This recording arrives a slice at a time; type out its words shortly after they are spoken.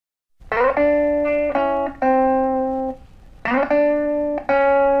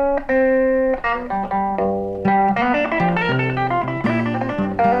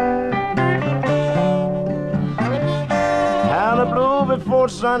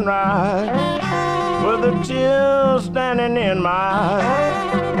sunrise with a tear standing in my eye.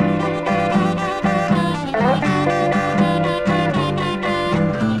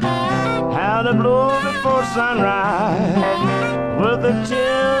 How the blue before sunrise with a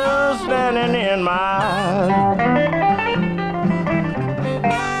tear standing in my eye.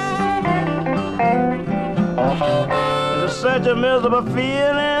 It's such a miserable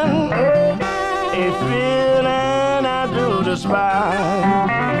feeling, a feeling I do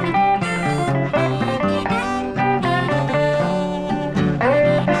despise.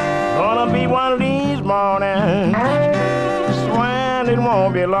 Gonna be one of these mornings, swear it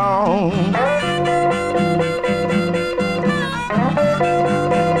won't be long.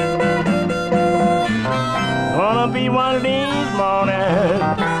 Gonna be one of these mornings,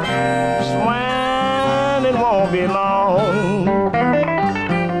 swear it won't be long.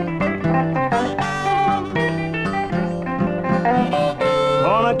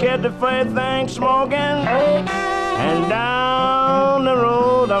 Gonna catch the first thing smoking, and down the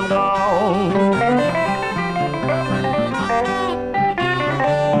road I'm gone.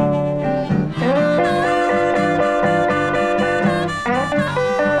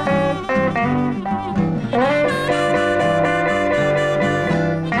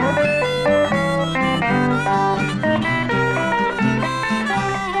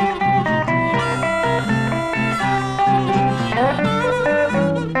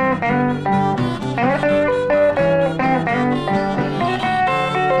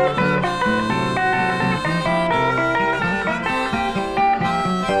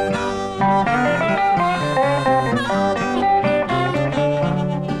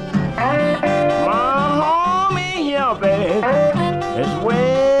 It's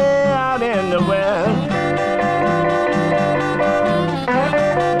way out in the west.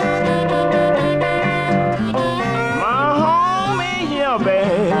 My homie here,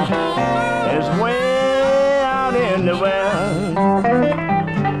 babe, is way out in the west.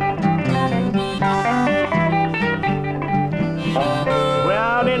 We're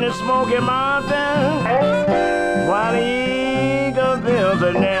out in the Smoky Mountains while the eagle builds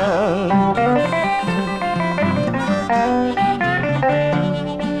a nest.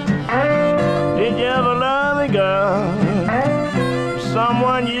 Did you ever love a girl,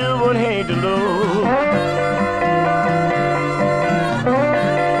 someone you would hate to lose?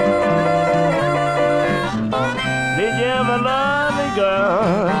 Did you ever love a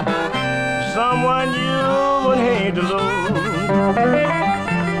girl, someone you would hate to lose?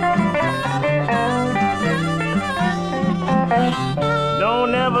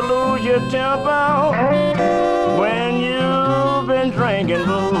 Don't ever lose your temper when you've been drinking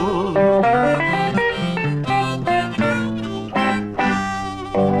booze.